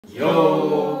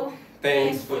Yo,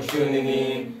 thanks for tuning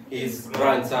in. It's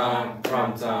grind time,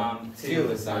 prime time, till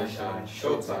the sunshine,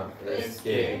 showtime. Let's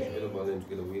get it. Together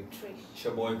with It's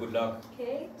your boy, good luck.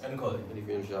 Okay. And Colin. And if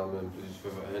you're in Charlemagne, please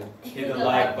favor and Hit the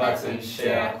like button,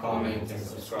 share, comment, and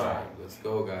subscribe. let's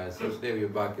go, guys. So today we're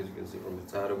back, as you can see from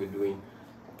the title. We're doing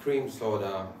cream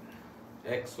soda,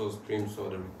 EXO's cream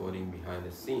soda recording behind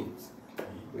the scenes.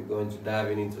 We're going to dive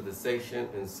into the section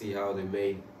and see how they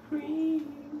made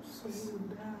cream soda.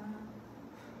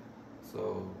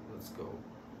 So let's go.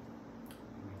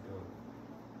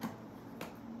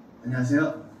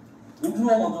 안녕하세요. 인트로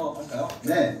먼저 할까요?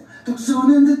 네. 톡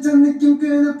쏘는 듯한 느낌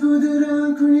꽤나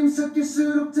부드러운 크림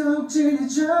섞일수록 더욱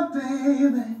진해져,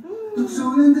 baby. 톡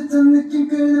쏘는 듯한 느낌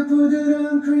꽤나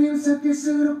부드러운 크림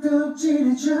섞일수록 더욱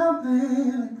진해져,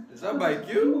 baby. Is that by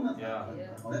Q? Yeah.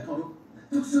 네, 바로.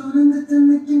 톡 쏘는 듯한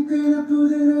느낌 꽤나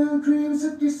부드러운 크림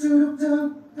섞일수록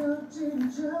더욱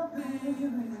진해져, baby.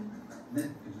 네,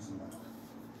 좋습니다.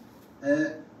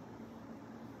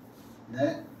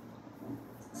 네.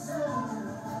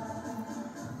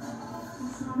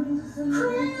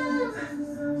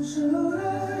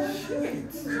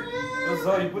 That's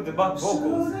how you put the back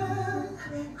vocals.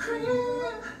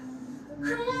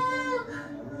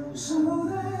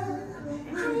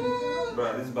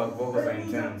 Bro, these back vocals are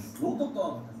intense.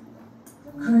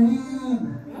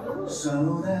 Cream,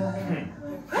 soda,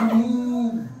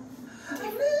 cream.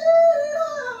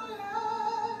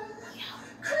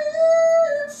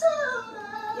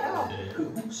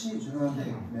 그 혹시 죄송한데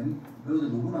멤버들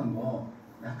녹음한 거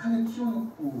약하게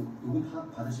키워놓고 녹음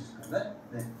받을 수 있을까요?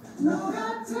 네?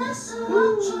 너가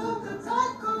될수록 좀 더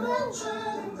달콤한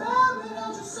죄는 밤을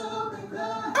아주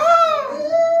쏟는다.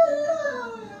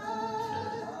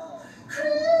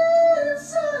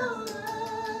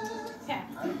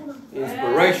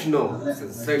 Inspirational,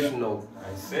 sensational.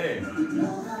 I say.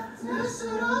 That's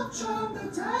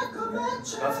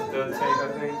the third take, I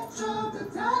think.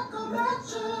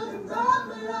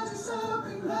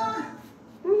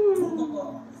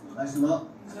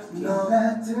 Yo,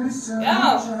 there's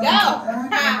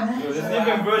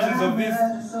different versions of this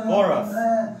chorus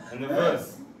and the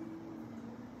verse.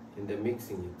 And they're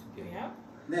mixing it together.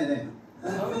 네네. The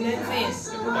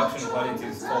production quality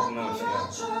is top notch, yeah.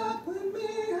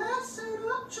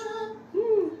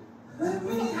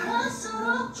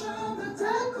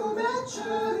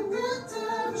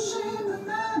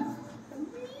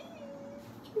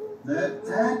 네,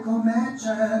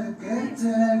 달콤해져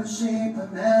끝을 알고 싶어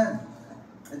난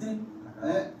애들이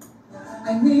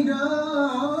I need you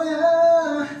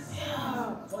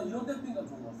저 이런 댐핑감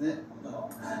좋은 것 같아요. 네.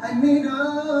 I need you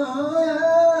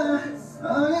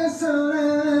어의 소리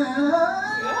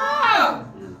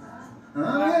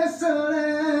어의 소리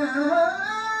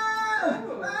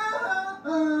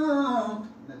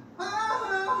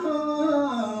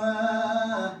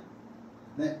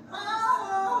네.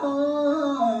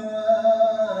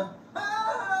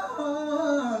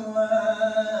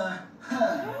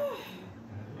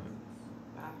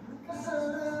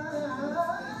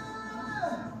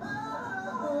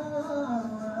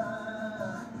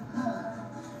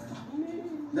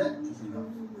 네, 좋습니다.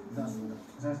 고생하셨습니다.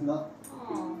 고생하셨습니다.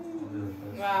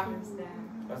 Wow.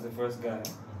 That's the first guy.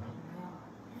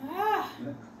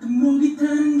 목이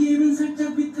타는 기분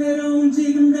살짝 위태로운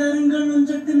지금 다른 걸론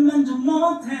절대 만족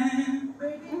못해.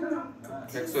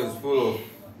 EXO is full of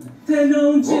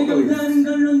태로운 지금 다른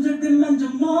걸론 절대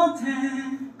만족 못해.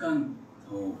 약간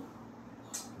더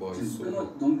boys.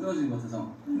 너무 끊어진 것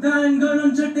같아서 다른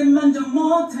걸론 절대 만족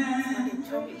못해. 한번 더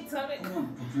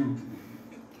불러볼게요.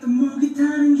 또 목이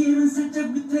타는 기분 살짝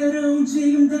위태로운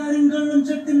지금 다른 걸론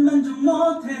절대 만족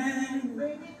못해.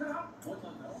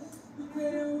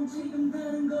 위태로운 지금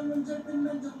다른 걸론 절대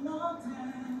만족 못해.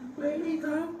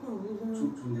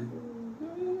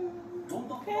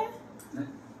 좋은데? 네.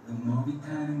 또 목이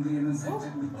타는 기분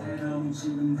살짝 위태로운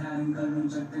지금 다른 걸론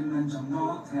절대 만족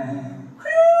못해.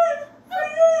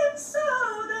 크림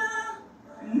소다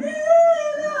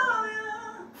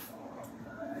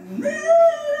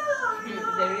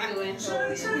They really went for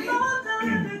it.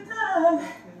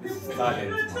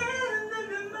 Talent.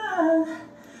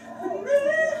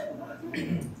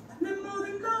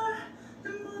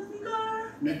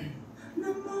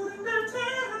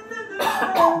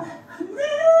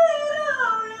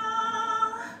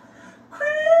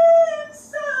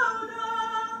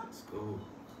 Let's go.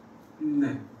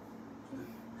 네.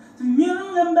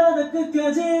 투명한 바다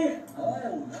끝까지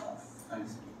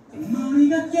알겠습니다.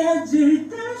 머리가 깨질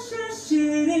듯이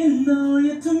시린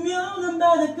너의 투명한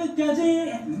바다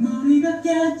끝까지 머리가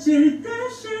깨질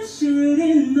듯이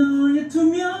시린 너의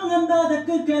투명한 바다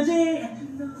끝까지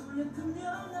너의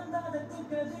투명한 바다 끝까지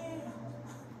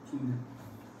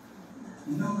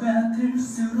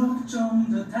녹아들수록 좀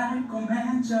더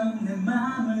달콤해져 내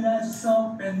맘을 아주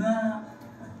쏙 빼놔.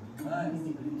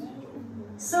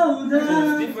 So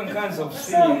there's different kinds of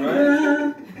singing,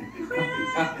 right?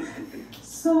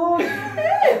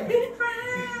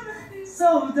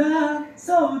 Soda,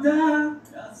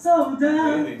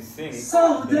 When they sing,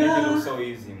 they make it look so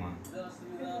easy, man.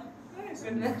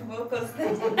 Good luck vocals.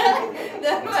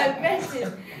 That's my impression.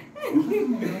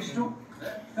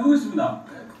 해보겠습니다.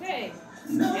 Okay.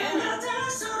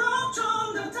 녹아들수록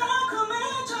좀 더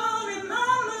달콤해져 내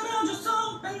맘을 아주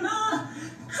쏙 빼놔.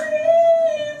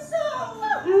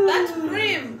 That's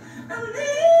cream.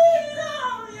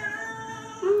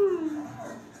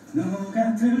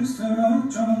 녹아들수록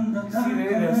좀 더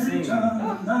달콤해져 내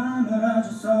맘을 아주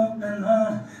쏙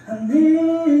빼놔. I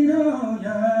need all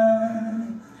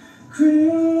your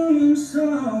cream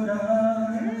soda.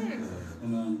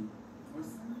 그러면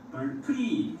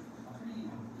프리.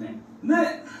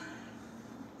 네.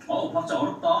 박자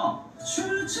어렵다.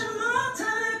 추지 못한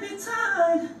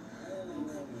appetite.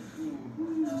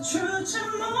 추지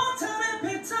못한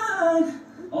appetite.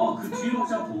 그 뒤에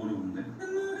박자가 더 어려운데. 내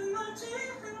모든 걸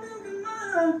쥐는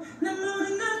그만. 내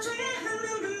모든 걸 쥐는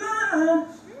그만.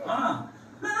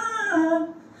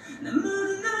 내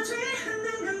모든 걸 쥐는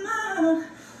그만.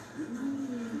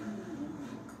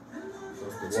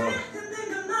 쥐는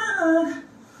그만.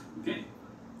 오케이.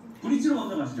 브릿지로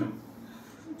먼저 가시죠.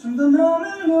 좀 더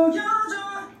맘을 녹여줘.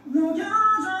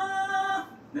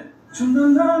 네. 좀 더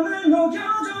맘을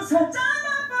녹여줘.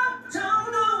 살짝만 봐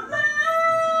정도만.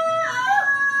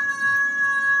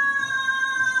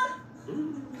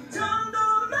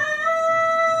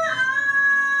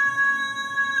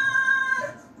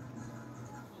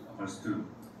 Verse 2.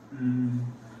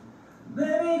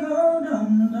 Baby go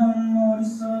dum dum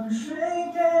머릿속을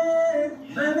shake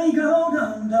it. Baby go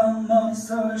dum dum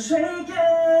머릿속을 shake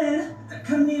it.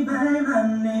 딱한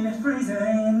입에만 내내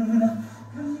freezing.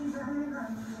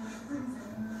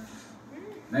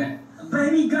 네.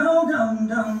 Baby go dum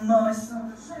dum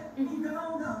머릿속을 shake it.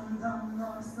 Go dum dum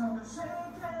머릿속을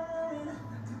shake it.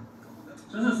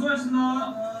 선생님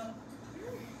수고하셨습니다.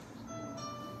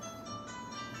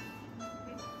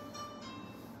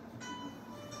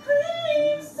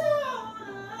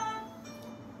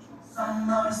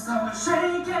 머릿속을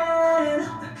shake it.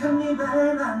 딱한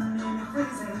입에만 내내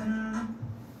freezing.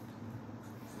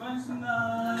 수고하셨습니다.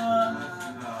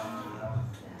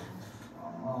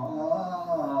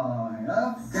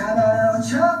 까다로운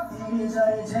척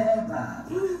이리저리 제발.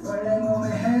 원래 몸에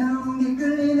해로운 게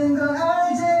끌리는 거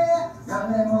알지?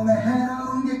 원래 몸에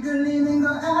해로운 게 끌리는 거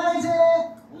알지?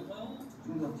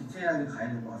 좀 더 디테일하게 가야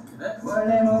될 것 같은데?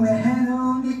 원래 몸에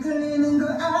해로운 게 끌리는 거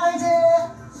알지?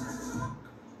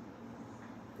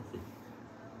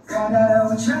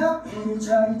 까다로운 척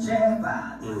이리저리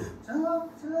제발.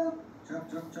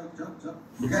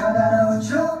 까다로운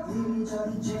척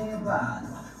이리저리 제발.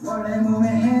 원래 몸에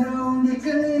해로운 게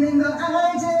끌리는 거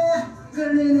알지?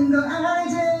 끌리는 거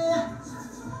알지?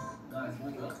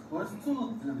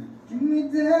 Give me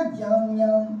that yum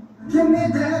yum. Give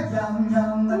me that yum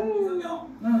yum.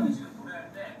 응. 지금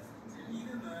노래할 때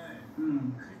리듬을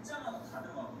글자마다 다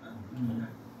들어가거든.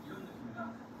 이런 느낌이야.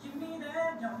 Give me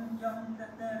that yum yum.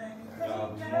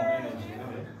 more energy.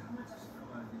 한 글자씩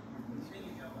들어가야 돼. 진행이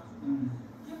되어가지고.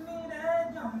 Give me that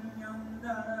yum yum.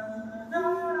 다라라라.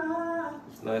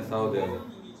 It's nice how they're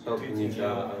helping each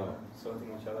other out.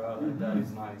 Sorting each other out, that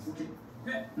is nice.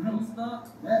 네, 감사합니다.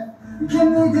 네. Give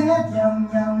me that yum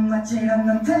yum. 맛질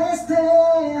않는 테스트.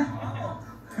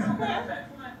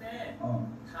 달콤할 때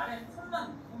달의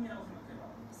콤만 콤이라고 생각해봐.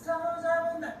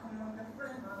 사로잡은 달콤한 그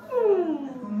플레이버.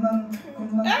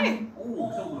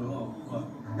 오, 저거요.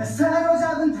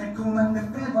 사로잡은 달콤한 그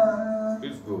플레이버.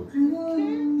 It's good.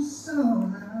 크림 소다.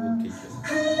 Good teacher.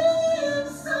 크림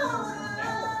소다.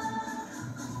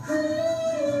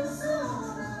 크림 소다.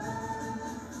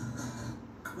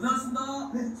 고생하셨습니다.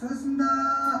 네, 수고하셨습니다.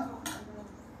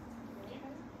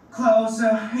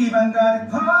 Closer, 입안 가득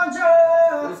퍼져.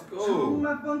 Let's go. 처음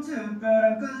맛본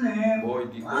특별한 끌림. Boy,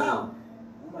 the 와우.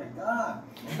 오 마이 갓.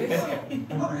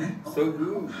 so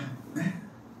good.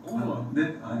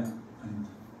 네? 아니.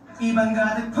 입안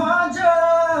가득 퍼져.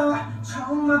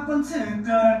 처음 맛본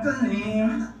특별한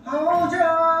끌림. 오죠.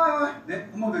 네,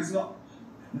 한 번 더 있습니다.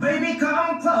 Baby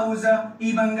come closer.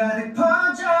 입안 가득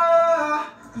퍼져.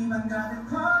 입안 가득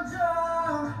퍼져.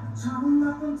 처음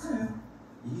맛본 특.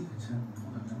 이게 괜찮은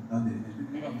아,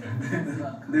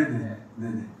 네네.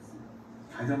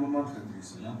 다시 한 번만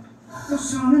부탁드리겠습니다.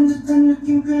 쏘는 듯한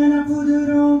느낌 꽤나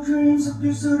부드러운 크림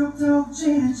섞일수록 더욱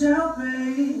진해져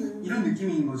babe. 이런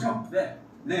느낌인 거죠?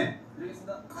 네.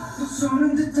 드리겠습니다.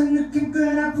 쏘는 듯한 느낌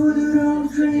꽤나 부드러운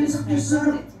크림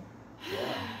섞일수록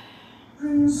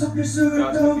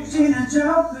섞일수록 더욱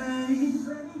진해져 babe.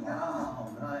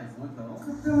 와우 나이스 멋있다.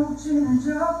 더욱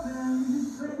진해져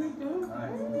babe.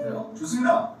 나이스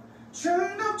좋습니다.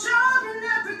 중독적인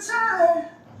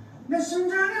appetite 내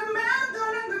심장에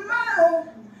맴도는 그 말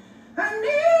I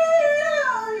need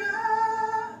you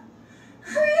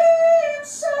cream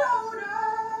soda.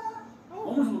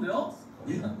 너무 좋은데요?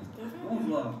 예? 너무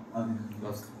좋아요. 아 네.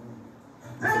 That's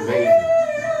amazing.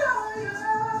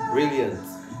 Brilliant.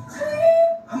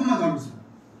 한 번만 더 해보겠습니다.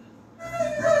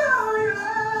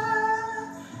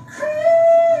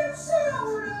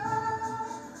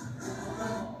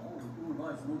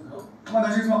 한 번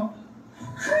다시 해서.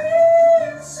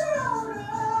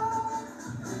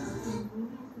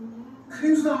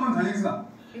 크림소다 한 번 다시 해서.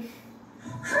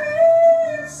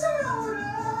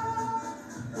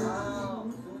 아,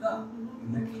 좋습니다.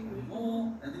 네.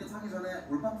 뭐 애들이 타기 전에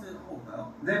올파트 하고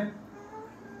올까요? 네.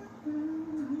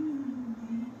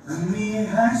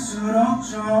 음미할수록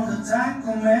좀 더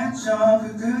달콤해져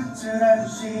그 끝을 알고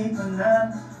싶어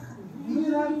난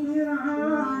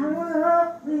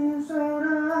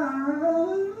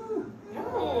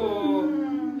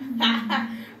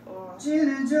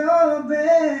진해져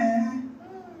babe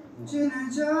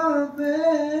진해져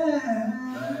babe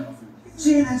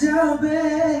진해져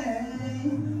babe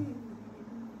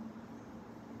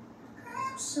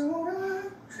cream soda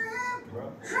cream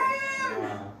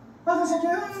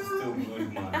Still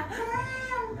good, man.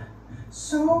 cream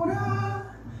soda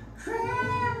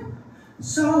cream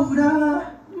soda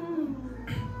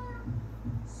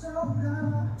soda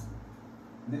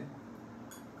네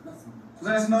끝났습니다.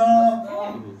 고생하셨습니다.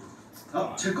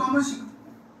 제 거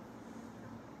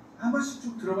한 번씩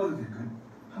쭉 들어봐도 될까요?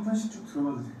 한 번씩 쭉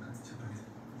들어봐도 될까요? 제발.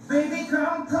 Baby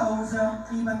come closer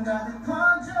입안 가득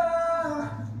퍼져.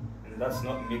 That's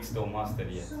not mixed or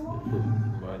mastered yet.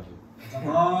 Imagine.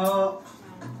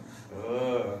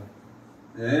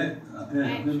 네.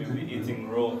 Should be eating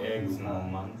raw eggs now,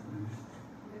 man.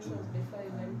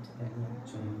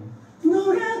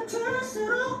 노래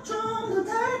들을수록 좀 더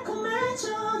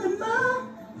달콤해져 내 맘.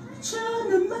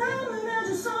 내 맘은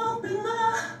아주 쏙빼나.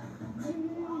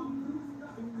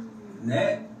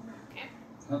 네.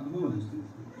 한 번만 더 주세요.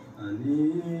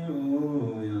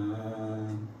 아니오야.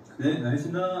 네,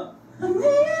 알겠습니다.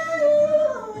 아니오야.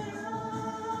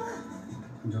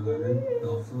 감정가는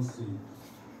없었지.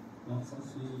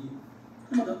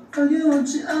 하기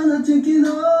원치 않아 들킨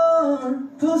널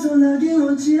벗어나기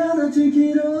원치 않아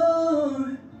들킨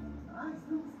널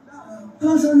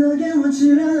벗어나기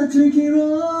원치 않아 들킨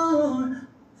널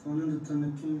쏘는 듯한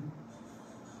느낌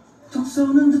톡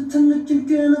쏘는 듯한 느낌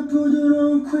꽤나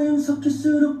부드러운 크림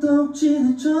섞일수록 더욱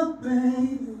진해져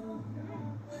babe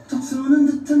톡 쏘는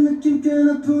듯한 느낌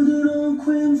꽤나 부드러운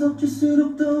크림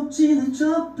섞일수록 더욱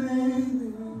진해져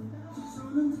babe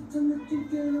쏘는 듯한 느낌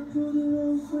꽤나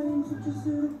부드러운 크림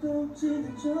섞일수록 더욱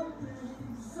진해져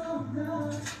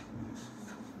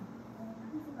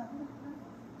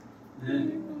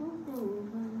네.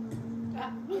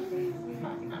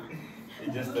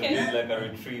 It's just a bit like a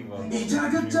retriever. 이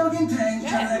자극적인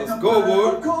텐션에 Let's go,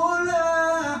 boy.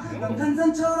 콜라 난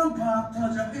탄산처럼 팍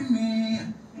터져 이미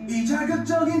이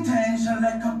자극적인 텐션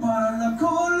like a bottle of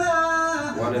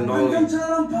cola One and only.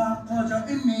 탄산처럼 팍 터져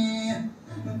이미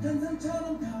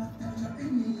탄산처럼 팍 터져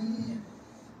이미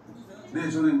네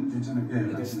저는 괜찮아요. In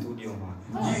the studio, man.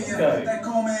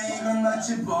 달콤해 이건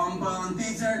마치 bonbon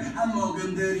dessert 한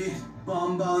모금들이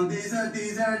bonbon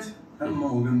dessert 한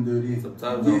모금들이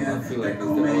Sometimes I feel like it's the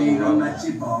달콤해 only 이건 one.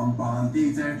 마치 bonbon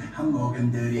dessert 한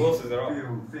모금들이 Who else is there?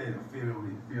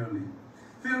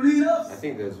 Feel it up I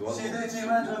think there's one more.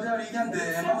 시들지만 조절이 안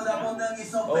돼 마보다 본능이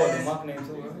so Oh, the fast Mac name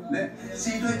too. 네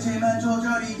시들지만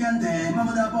조절이 안 돼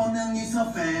마보다 본능이 so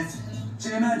fast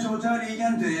지만 조절이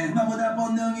안 돼 마보다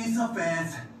본능이 so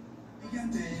fast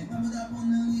마보다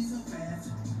본능이 so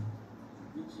fast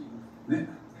네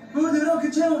부드럽게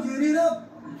채워 get it up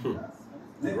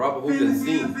네 Robert who can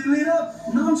sing. feel it up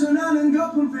넘쳐나는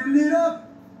거품 fill it up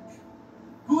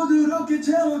부드럽게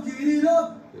채워 get it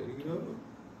up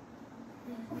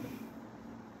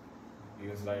He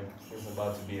was like, it's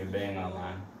about to be a banger,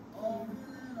 man.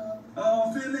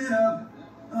 oh fill it up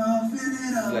fill it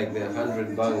It's up like they're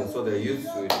 100 bangs, so they're used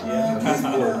to it. Yeah.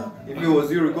 If it was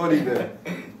you recording that,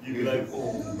 You'd be like,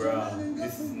 oh, bruh,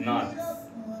 this is nuts.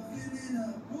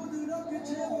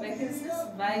 Like it's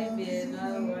just vibing,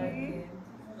 not working.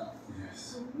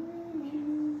 yes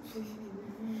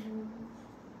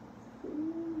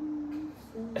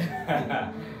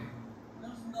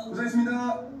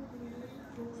고생했습니다.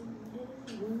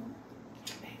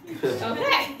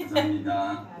 Okay.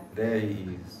 감사합니다. There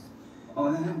he is.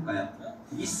 해볼까요?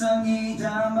 이성이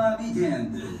다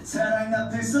마비된 듯 사랑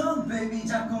앞에서 베이비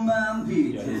자꾸만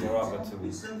Yeah, he's a 비트 rapper too.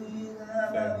 이성이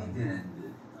다 마비된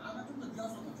듯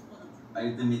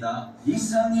알겠습니다.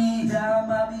 이성이 다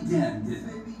마비된 듯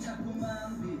베이비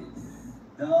자꾸만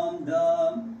비트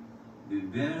덤덤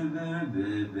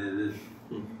베베베베베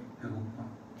배고파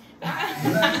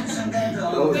난 순간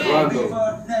덤덤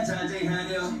before 날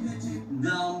자제하려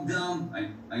덤덤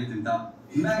알겠습니다.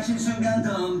 마신 순간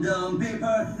덤덤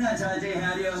before 날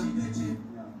자제하려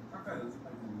아까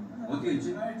연습할 어떻게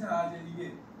했지? 날 자제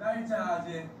이게 날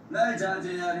자제 날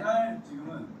자제하려 날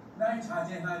지금은 날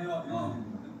자제하려 이렇게 어.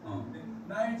 되는 거거든. 어. 근데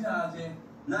날 자제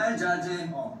날 자제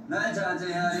날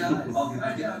자제하려 오케이 날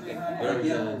할게요. 자제하려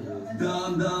할게요.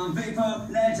 덤덤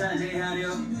before 날 자제하려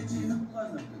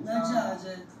날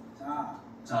자제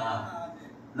자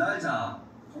날 자.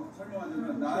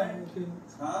 설명하자면 날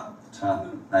자,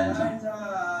 날 자.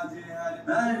 자제하려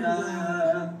날 자제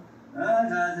날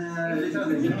자제 이렇게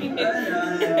하면 되죠? 날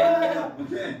자제하려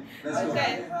오케이 렛츠고 오케이.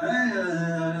 날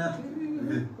자제하려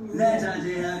날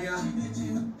자제하려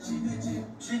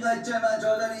쥐가 있자만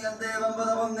저 자리 양대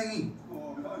밤보다 번능이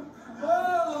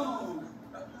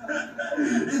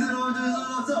이대로 어쩔 수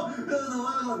없어 그래도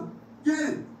와건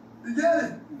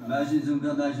마신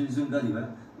순간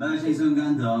이거야 마신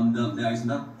순간 덤덤 네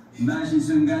알겠습니다 마신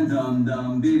순간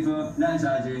덤덤 before 날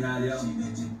자제하려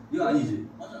이거 아니지?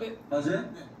 맞아요?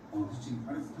 지금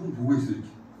형 보고 있어 이렇게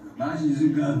마신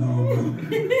순간 덤덤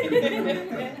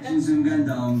마신 순간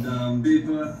덤덤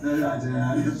before 날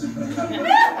자제하려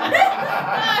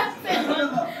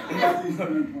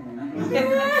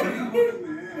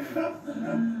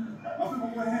앞에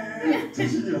보고 해.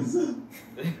 자신이 없어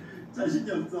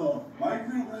자신이 없어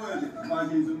마이크를 보고 해야 돼.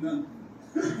 마신 순간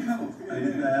이렇게 하면 어떻게 해?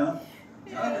 알겠나요?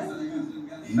 잘했어 지금.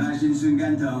 마신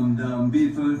순간 덤덤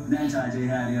before 날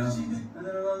자제하려 한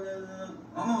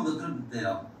번만 더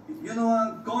들어볼게요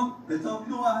유노한 건 뱉어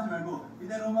노아 하지 말고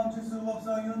이대로 멈출 수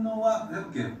없어 윤노아.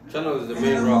 해볼게요 Channel is the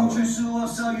main 이대로 rapper. 멈출 수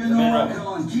없어 유노한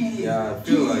건 길이 Yeah, I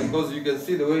feel like because you can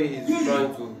see the way he's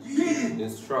trying to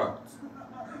instruct.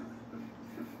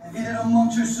 이대로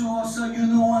멈출 수 없어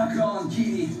유노한 건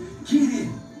길이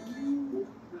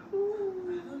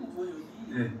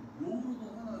네.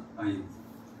 아니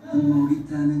목이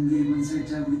타는 기분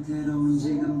살짝 위태로운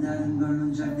지금 다른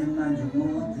걸론 절대 만족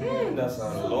못해 That's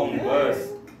a long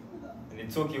verse. And it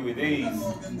took you with ease.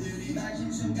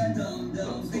 마신 순간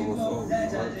덤덤 So, 날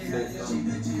so, 자제하려 so.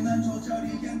 지치지만 조절이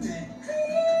안돼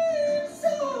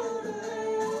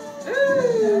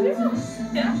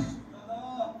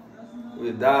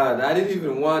With that, I didn't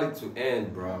even want it to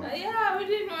end, bro. Yeah, we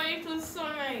didn't know it was so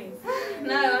nice.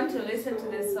 Now I want to listen to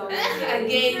the song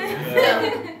Again,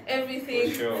 Yeah. everything.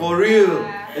 For sure. For real.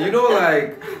 And you know,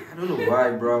 like, I don't know why,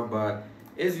 bro, but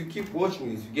as you keep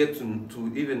watching this, you get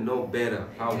to even know better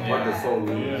how what the song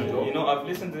means. Yeah. You know? You know, I've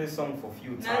listened to this song for a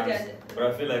few times, but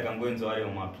I feel like I'm going to add it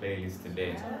on my playlist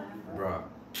today. Bro,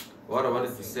 what I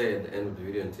wanted to say at the end of the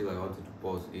video until I wanted to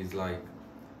pause is like,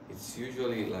 it's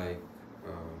usually like,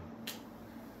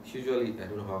 I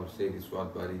don't know how to say this word,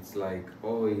 but it's like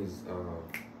always,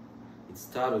 it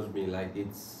startles me. Like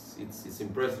it's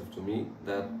impressive to me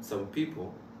that some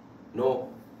people know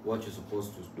what you're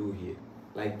supposed to do here.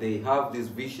 Like they have this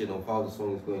vision of how the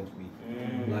song is going to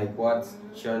be. Like what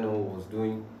Channel was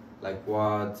doing, like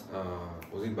what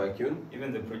was it by Kyun?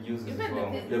 Even the producers Even as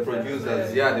well. The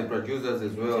producers, yeah, the producers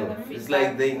as well. It's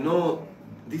like they know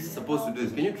this is supposed to do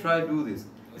this. Can you try do this?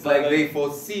 It's like they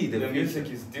foresee the future. music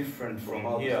is different from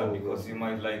How the here song because goes. you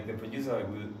might like the producer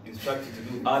will instruct you to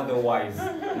do otherwise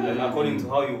than according to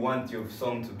how you want your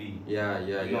song to be. Yeah,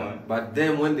 yeah, You yeah. know? But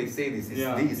then when they say this, it's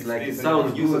Yeah, this. it's Like this, it and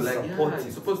sounds the good. producers Like support yeah, it.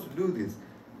 you're supposed to do this.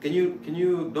 Can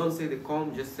you don't say the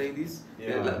calm, just say this?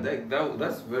 Yeah.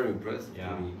 That's very impressive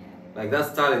Yeah. to me. Like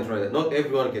that's talent right there. Not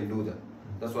everyone can do that.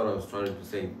 That's what I was trying to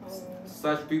say.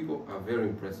 Such people are very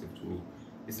impressive to me.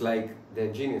 It's like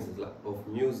they're geniuses of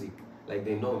music. Like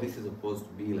they know this is supposed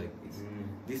to be like this.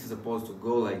 This is supposed to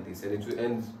go like this, and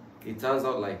it turns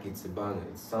out like it's a banger.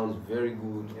 It sounds very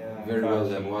good, Yeah, very well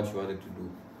catchy. like what you wanted to do.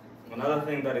 Another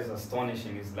thing that is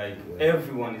astonishing is like Yeah.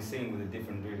 everyone is singing with a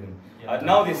different rhythm. Yeah.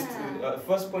 Now this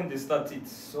first point they start it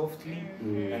softly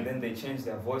Mm. and then they change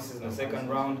their voices in the second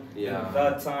round. Yeah. And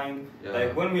that time, Yeah.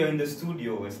 like when we are in the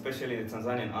studio, especially the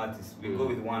Tanzanian artists, we go Mm.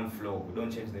 with one flow. We don't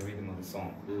change the rhythm of the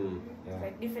song. Mm. Yeah.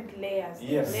 like different layers.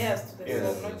 Yes. Layers to the Yes.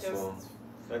 song, not The just song.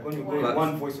 Like when you go One. with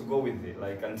one voice, you go with it,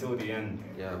 like until the end.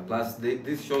 Yeah, plus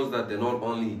this shows that they're not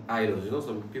only idols. You know,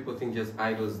 some people think just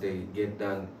idols they get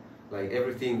done, like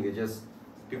everything they just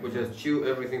People just chew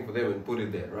everything for them and put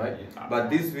it there, right? Yeah. But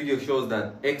this video shows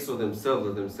that EXO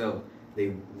themselves,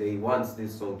 they want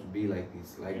this song to be like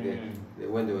this, like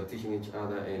when they were teaching each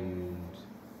other and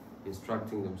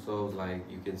instructing themselves. Like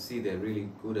you can see they're really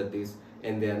good at this,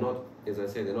 and they're not, as I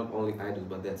said, they're not only idols,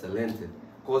 but they're talented.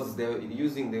 Because they're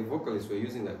using, the vocalists were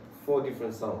using like 4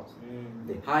 different sounds.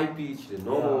 The high pitch, the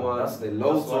normal ones, the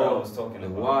low tone, the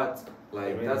what.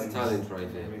 Like that's talent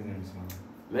right there.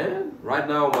 Man, right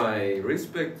now my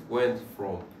respect went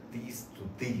from this to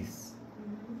this.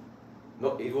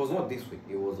 No, it was not this week.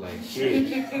 It was like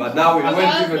here. But now it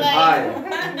went even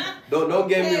higher. Don't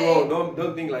get me wrong.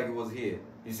 Don't think like it was here.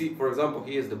 You see, for example,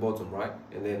 here's the bottom, right?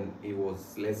 And then it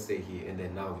was, let's say, here, and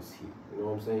then now it's here. You know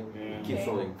what I'm saying? It keeps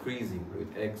on increasing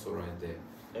with EXO right there.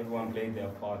 Everyone played their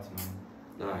part, man.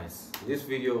 Nice. This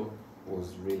video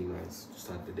was really nice to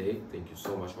start the day. Thank you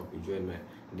so much. Hope you enjoyed, man.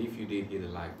 And if you did, hit the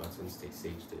like button, stay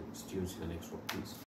safe, stay tuned to the next one. Peace.